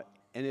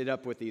 ended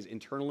up with these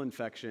internal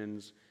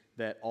infections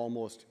that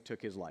almost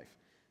took his life.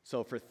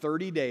 So for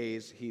 30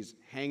 days, he's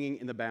hanging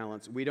in the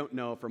balance. We don't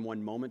know from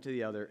one moment to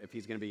the other if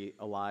he's going to be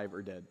alive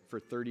or dead. For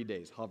 30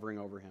 days, hovering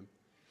over him.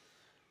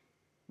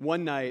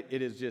 One night,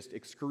 it is just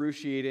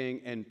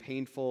excruciating and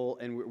painful,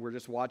 and we're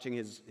just watching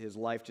his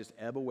life just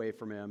ebb away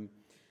from him.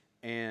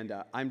 And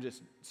I'm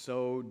just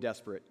so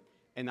desperate.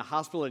 And the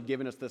hospital had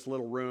given us this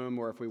little room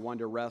where if we wanted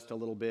to rest a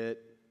little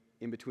bit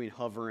in between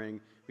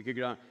hovering, we could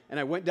go down. And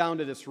I went down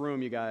to this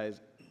room, you guys,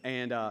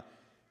 and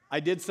I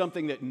did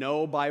something that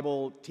no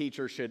Bible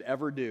teacher should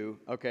ever do.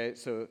 Okay,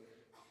 so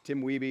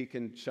Tim Wiebe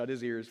can shut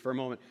his ears for a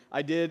moment.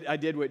 I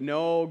did what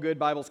no good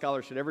Bible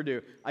scholar should ever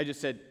do. I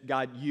just said,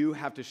 "God, you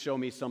have to show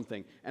me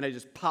something." And I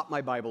just popped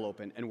my Bible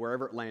open, and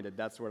wherever it landed,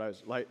 that's what I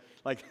was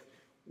like,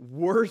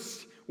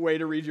 worst way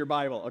to read your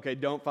Bible. Okay,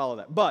 don't follow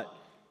that. But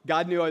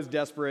God knew I was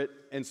desperate,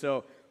 and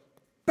so,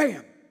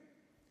 bam,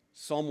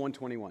 Psalm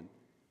 121.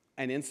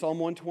 And in Psalm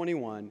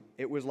 121,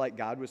 it was like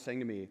God was saying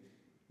to me,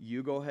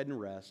 "You go ahead and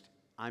rest.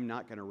 I'm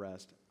not going to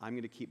rest. I'm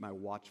going to keep my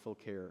watchful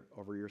care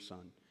over your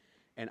son."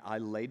 And I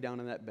laid down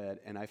in that bed,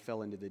 and I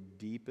fell into the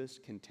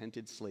deepest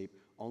contented sleep,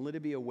 only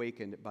to be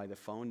awakened by the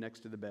phone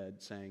next to the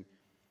bed saying,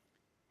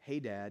 "Hey,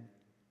 Dad,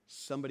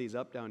 somebody's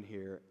up down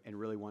here and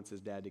really wants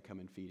his dad to come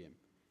and feed him."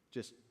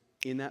 Just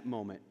in that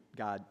moment,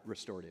 God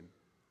restored him.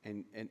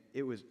 And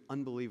it was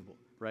unbelievable,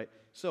 right?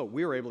 So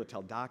we were able to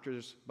tell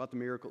doctors about the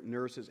miracle,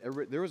 nurses.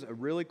 There was a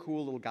really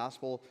cool little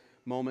gospel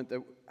moment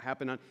that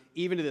happened on.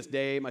 Even to this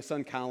day, my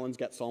son Colin's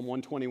got Psalm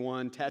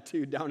 121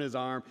 tattooed down his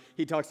arm.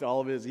 He talks to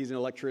all of he's an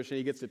electrician.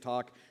 He gets to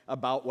talk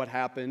about what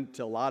happened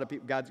to a lot of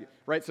people.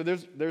 Right? So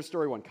there's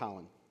story one,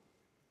 Colin.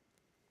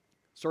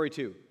 Story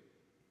two,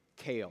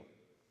 Cale.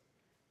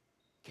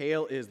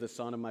 Cale is the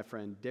son of my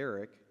friend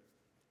Derek.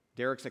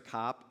 Derek's a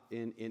cop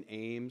in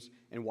Ames,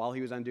 and while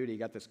he was on duty, he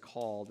got this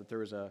call that there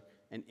was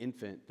an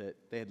infant that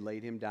they had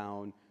laid him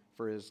down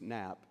for his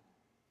nap,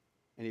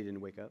 and he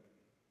didn't wake up.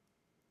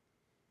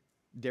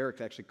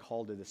 Derek's actually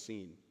called to the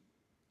scene.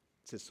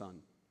 It's his son,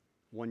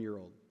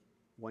 1-year-old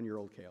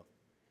Kale.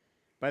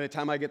 By the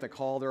time I get the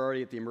call, they're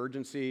already at the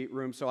emergency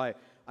room, so I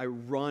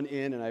run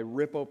in and I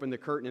rip open the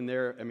curtain in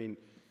there. I mean,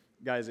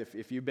 guys,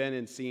 if you've been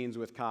in scenes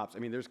with cops, I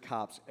mean, there's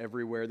cops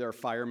everywhere. There are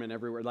firemen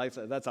everywhere.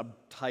 That's a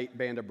tight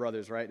band of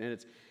brothers, right?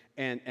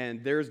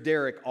 And there's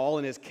Derek, all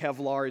in his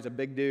Kevlar. He's a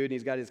big dude, and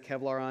he's got his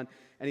Kevlar on,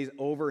 and he's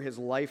over his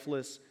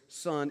lifeless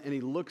son, and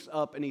he looks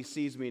up and he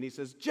sees me, and he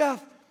says,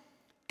 "Jeff,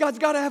 God's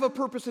got to have a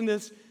purpose in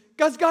this.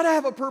 God's got to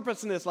have a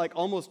purpose in this," like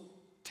almost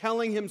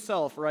telling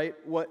himself, right,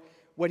 what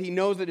he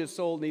knows that his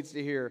soul needs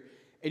to hear.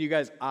 And you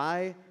guys,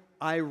 I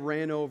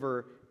ran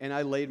over and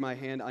I laid my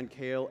hand on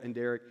Kale and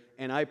Derek,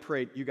 and I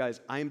prayed. You guys,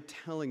 I'm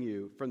telling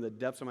you from the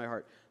depths of my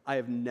heart, I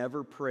have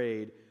never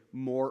prayed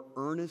more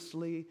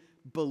earnestly,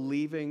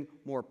 believing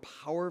more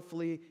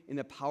powerfully in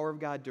the power of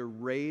God to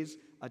raise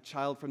a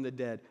child from the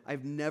dead.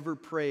 I've never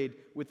prayed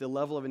with the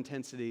level of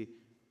intensity.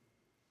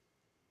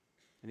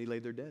 And he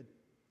laid there dead.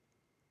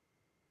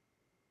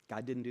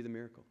 God didn't do the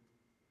miracle.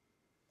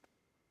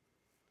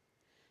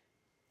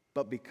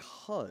 But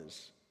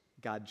because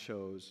God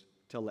chose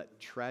to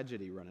let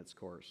tragedy run its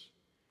course,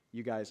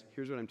 you guys,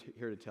 here's what I'm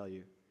here to tell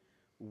you.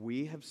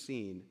 We have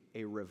seen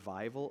a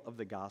revival of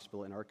the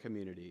gospel in our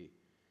community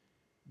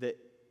that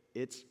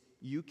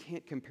you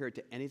can't compare it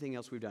to anything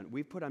else we've done.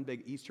 We've put on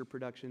big Easter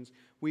productions.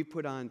 We've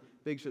put on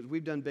big shows.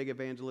 We've done big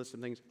evangelists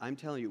and things. I'm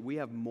telling you, we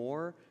have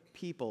more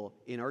people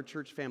in our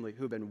church family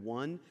who have been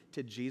won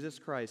to Jesus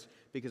Christ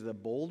because of the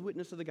bold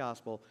witness of the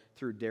gospel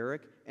through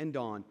Derek and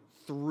Dawn,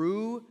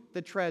 through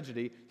the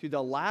tragedy, through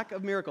the lack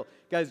of miracle.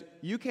 Guys,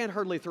 you can't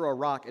hardly throw a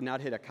rock and not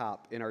hit a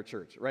cop in our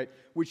church, right?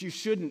 Which you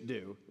shouldn't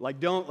do. Like,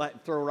 don't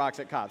throw rocks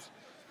at cops.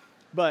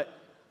 But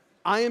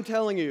I am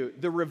telling you,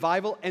 the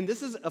revival, and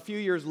this is a few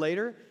years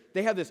later,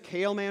 they have this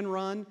Kale Man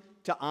run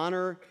to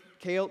honor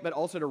Kale, but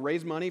also to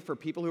raise money for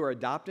people who are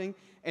adopting.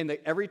 And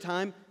every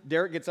time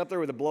Derek gets up there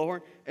with a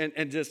blowhorn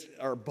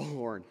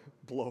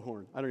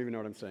blowhorn, I don't even know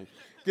what I'm saying,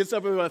 gets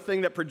up with a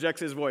thing that projects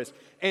his voice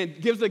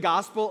and gives the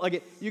gospel again.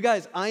 You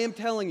guys, I am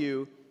telling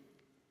you,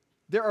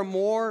 there are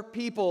more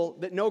people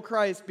that know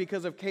Christ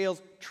because of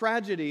Kale's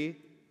tragedy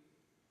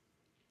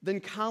than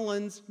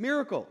Colin's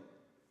miracle.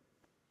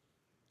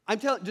 I'm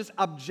telling, just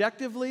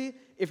objectively,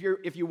 if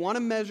you want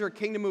to measure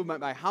kingdom movement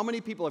by how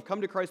many people have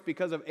come to Christ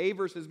because of A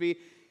versus B,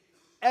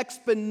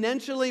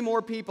 exponentially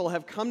more people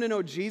have come to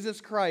know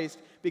Jesus Christ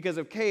because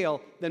of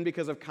Kale than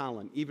because of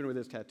Colin, even with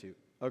his tattoo,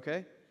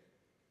 okay?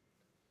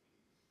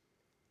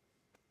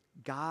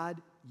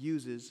 God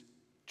uses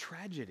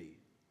tragedy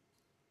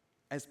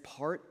as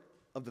part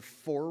of the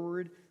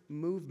forward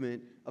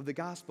movement of the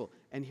gospel.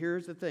 And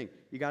here's the thing.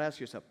 You got to ask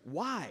yourself,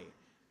 why?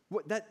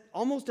 That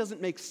almost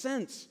doesn't make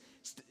sense.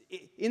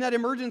 In that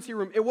emergency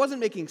room, it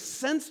wasn't making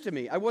sense to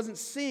me. I wasn't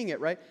seeing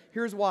it, right?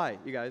 Here's why,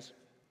 you guys.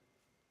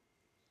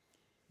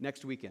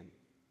 Next weekend,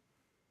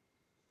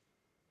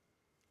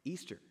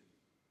 Easter,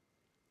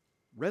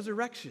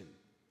 resurrection.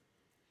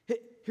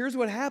 Here's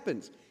what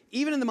happens.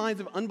 Even in the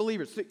minds of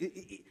unbelievers,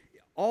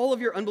 all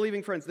of your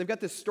unbelieving friends, they've got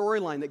this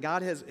storyline that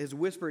God has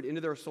whispered into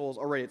their souls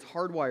already. It's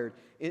hardwired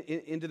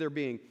into their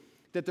being,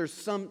 that there's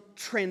some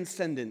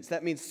transcendence.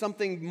 That means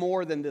something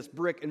more than this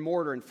brick and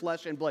mortar and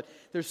flesh and blood.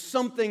 There's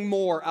something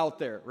more out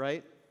there,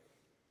 right?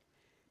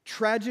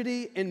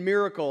 Tragedy and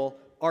miracle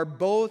are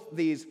both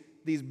these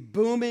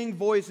booming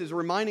voices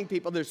reminding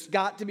people there's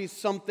got to be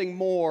something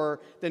more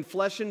than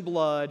flesh and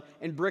blood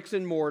and bricks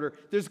and mortar.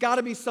 There's got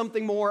to be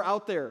something more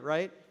out there,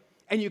 right?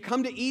 And you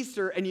come to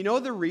Easter, and you know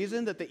the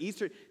reason that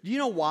do you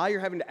know why you're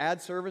having to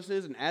add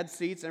services and add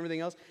seats and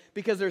everything else?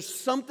 Because there's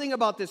something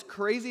about this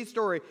crazy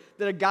story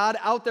that a God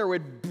out there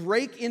would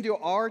break into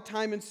our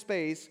time and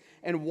space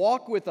and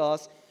walk with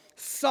us,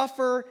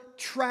 suffer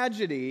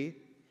tragedy,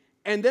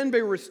 and then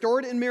be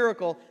restored in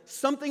miracle.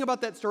 Something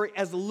about that story,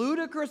 as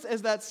ludicrous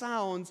as that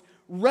sounds,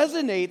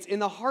 resonates in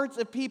the hearts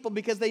of people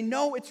because they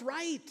know it's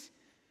right.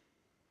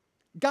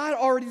 God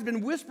already has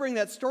been whispering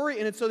that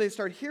story, and so they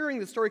start hearing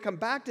the story come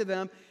back to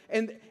them,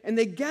 and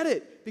they get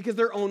it because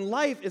their own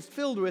life is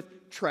filled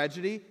with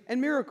tragedy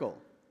and miracle.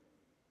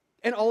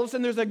 And all of a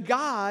sudden, there's a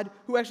God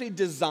who actually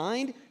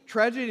designed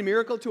tragedy and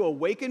miracle to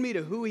awaken me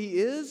to who He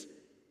is,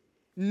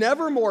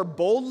 never more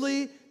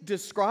boldly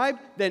described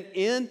than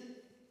in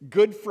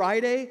Good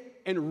Friday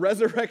and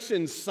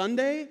Resurrection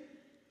Sunday.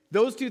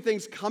 Those two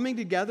things coming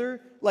together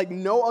like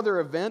no other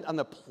event on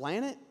the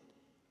planet.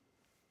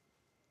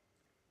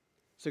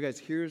 So guys,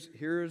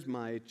 here's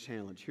my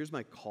challenge. Here's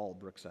my call,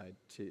 Brookside,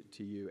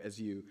 to you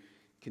as you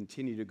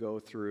continue to go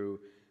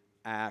through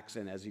Acts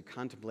and as you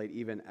contemplate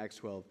even Acts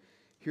 12.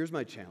 Here's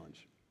my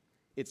challenge.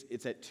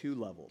 It's at two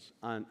levels.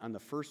 On the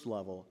first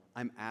level,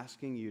 I'm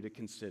asking you to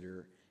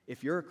consider,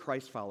 if you're a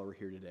Christ follower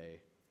here today,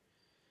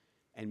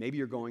 and maybe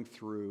you're going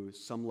through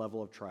some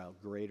level of trial,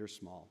 great or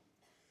small,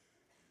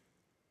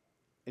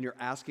 and you're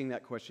asking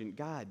that question,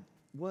 God,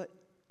 what,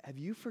 have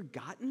you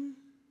forgotten?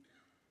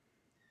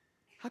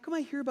 How come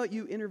I hear about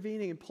you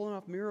intervening and pulling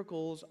off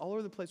miracles all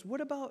over the place? What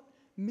about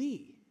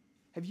me?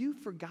 Have you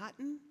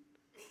forgotten?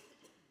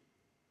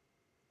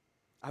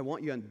 I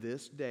want you on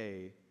this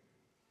day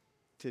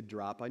to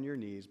drop on your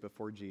knees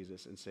before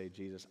Jesus and say,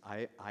 Jesus,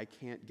 I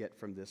can't get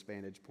from this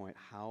vantage point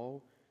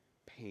how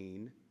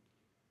pain,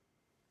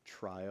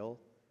 trial,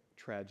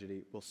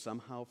 tragedy will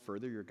somehow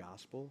further your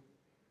gospel,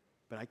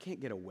 but I can't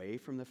get away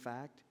from the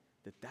fact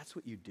that that's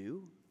what you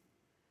do.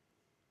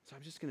 So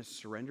I'm just going to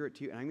surrender it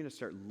to you, and I'm going to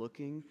start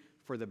looking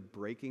for the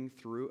breaking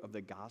through of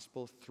the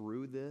gospel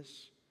through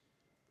this,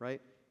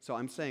 right? So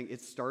I'm saying it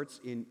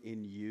starts in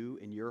you,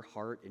 in your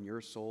heart, in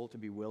your soul, to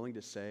be willing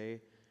to say,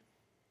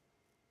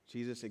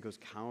 Jesus, it goes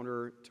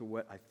counter to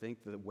what I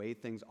think the way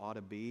things ought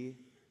to be,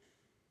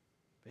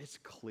 but it's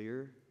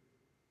clear.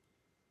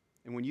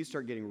 And when you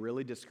start getting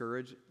really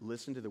discouraged,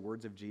 listen to the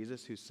words of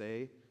Jesus who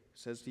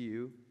says to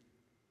you,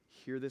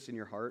 hear this in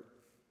your heart.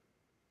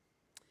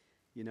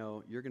 You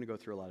know, you're going to go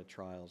through a lot of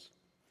trials,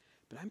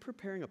 but I'm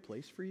preparing a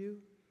place for you.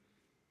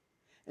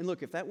 And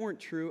look, if that weren't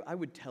true, I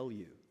would tell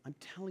you. I'm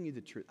telling you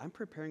the truth. I'm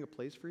preparing a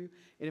place for you.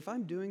 And if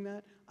I'm doing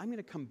that, I'm going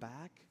to come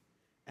back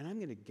and I'm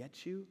going to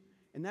get you.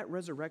 And that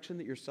resurrection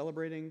that you're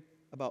celebrating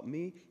about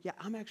me, yeah,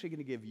 I'm actually going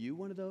to give you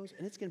one of those,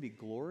 and it's going to be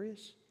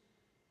glorious.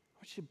 I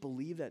want you to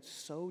believe that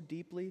so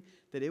deeply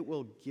that it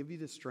will give you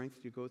the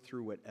strength to go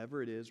through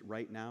whatever it is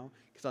right now,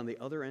 because on the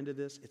other end of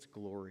this, it's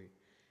glory.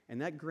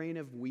 And that grain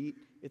of wheat,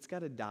 it's got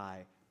to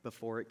die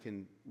before it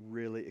can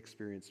really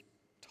experience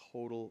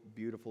total,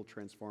 beautiful,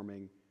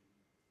 transforming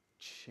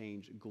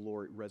change,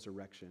 glory,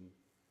 resurrection.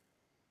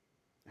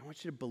 I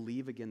want you to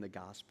believe again the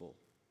gospel.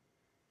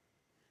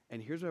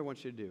 And here's what I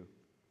want you to do.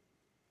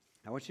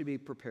 I want you to be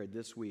prepared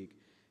this week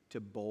to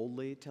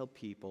boldly tell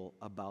people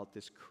about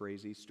this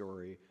crazy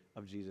story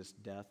of Jesus'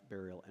 death,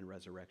 burial, and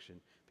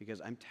resurrection. Because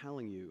I'm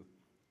telling you,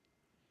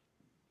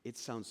 it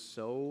sounds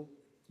so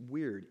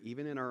weird,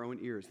 even in our own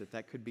ears,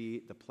 that could be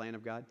the plan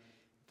of God.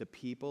 The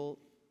people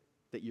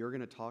that you're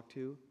going to talk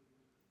to,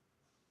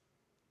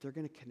 they're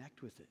going to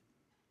connect with it.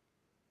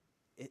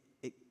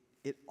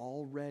 It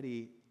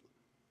already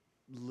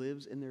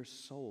lives in their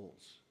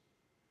souls.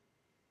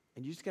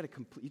 And you just got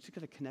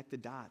to connect the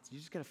dots. You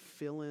just got to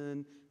fill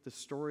in the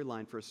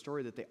storyline for a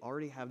story that they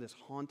already have this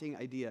haunting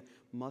idea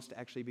must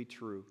actually be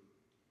true.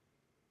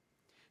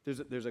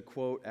 There's a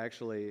quote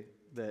actually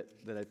that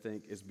I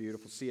think is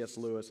beautiful. C.S.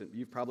 Lewis, and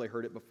you've probably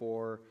heard it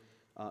before.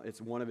 It's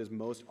one of his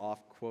most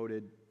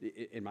oft-quoted,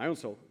 in my own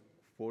soul,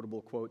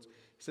 quotable quotes. He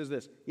says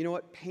this, you know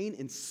what? Pain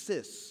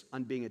insists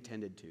on being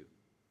attended to.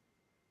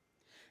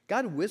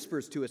 God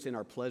whispers to us in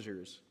our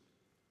pleasures.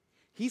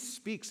 He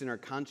speaks in our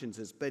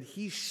consciences, but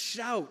he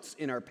shouts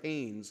in our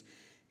pains.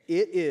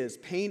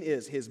 Pain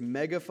is his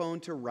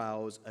megaphone to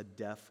rouse a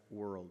deaf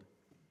world.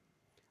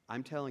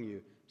 I'm telling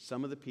you,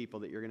 some of the people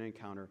that you're going to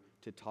encounter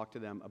to talk to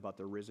them about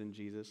the risen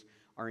Jesus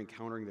are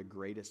encountering the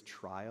greatest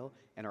trial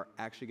and are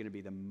actually going to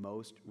be the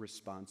most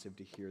responsive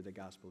to hear the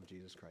gospel of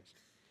Jesus Christ.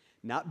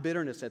 Not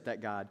bitterness at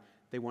that God.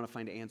 They want to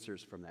find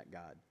answers from that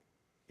God.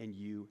 And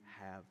you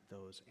have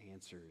those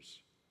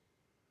answers.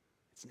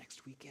 It's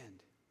next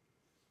weekend.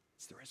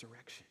 It's the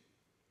resurrection.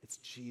 It's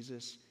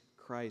Jesus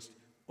Christ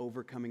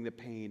overcoming the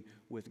pain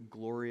with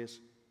glorious,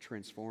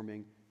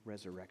 transforming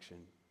resurrection.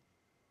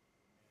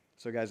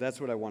 So guys, that's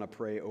what I want to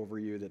pray over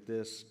you, that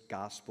this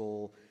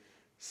gospel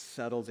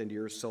settles into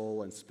your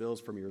soul and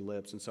spills from your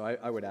lips. And so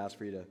I would ask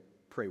for you to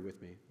pray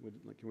with me.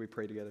 Can we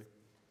pray together?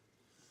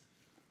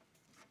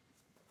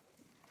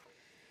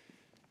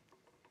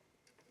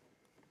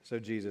 So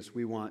Jesus,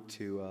 we want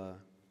to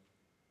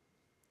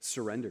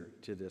surrender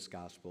to this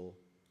gospel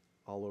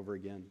all over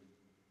again.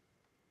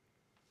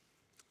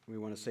 We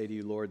want to say to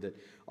you, Lord, that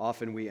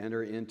often we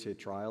enter into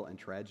trial and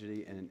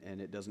tragedy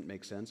and it doesn't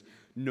make sense,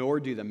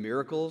 nor do the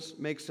miracles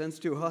make sense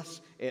to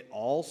us. It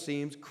all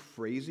seems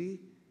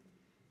crazy.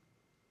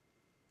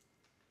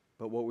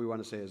 But what we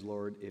want to say is,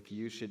 Lord, if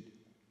you should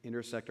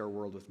intersect our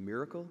world with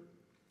miracle,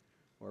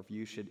 or if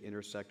you should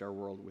intersect our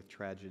world with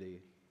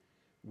tragedy,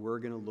 we're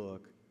going to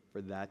look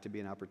for that to be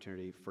an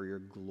opportunity for your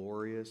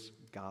glorious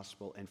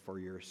gospel and for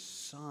your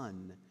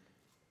Son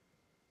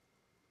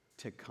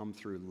to come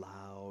through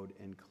loud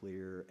and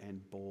clear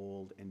and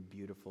bold and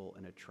beautiful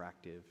and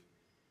attractive.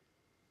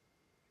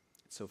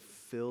 So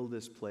fill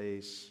this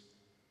place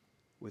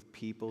with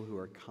people who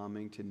are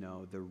coming to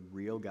know the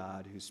real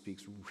God who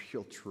speaks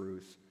real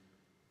truth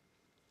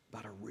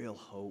about a real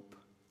hope.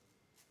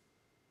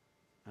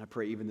 And I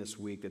pray even this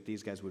week that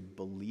these guys would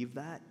believe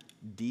that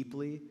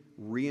deeply,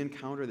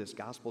 re-encounter this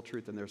gospel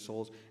truth in their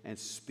souls, and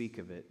speak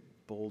of it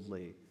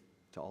boldly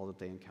to all that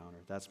they encounter.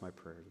 That's my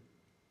prayer. In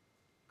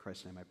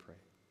Christ's name I pray.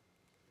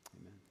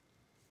 Amen.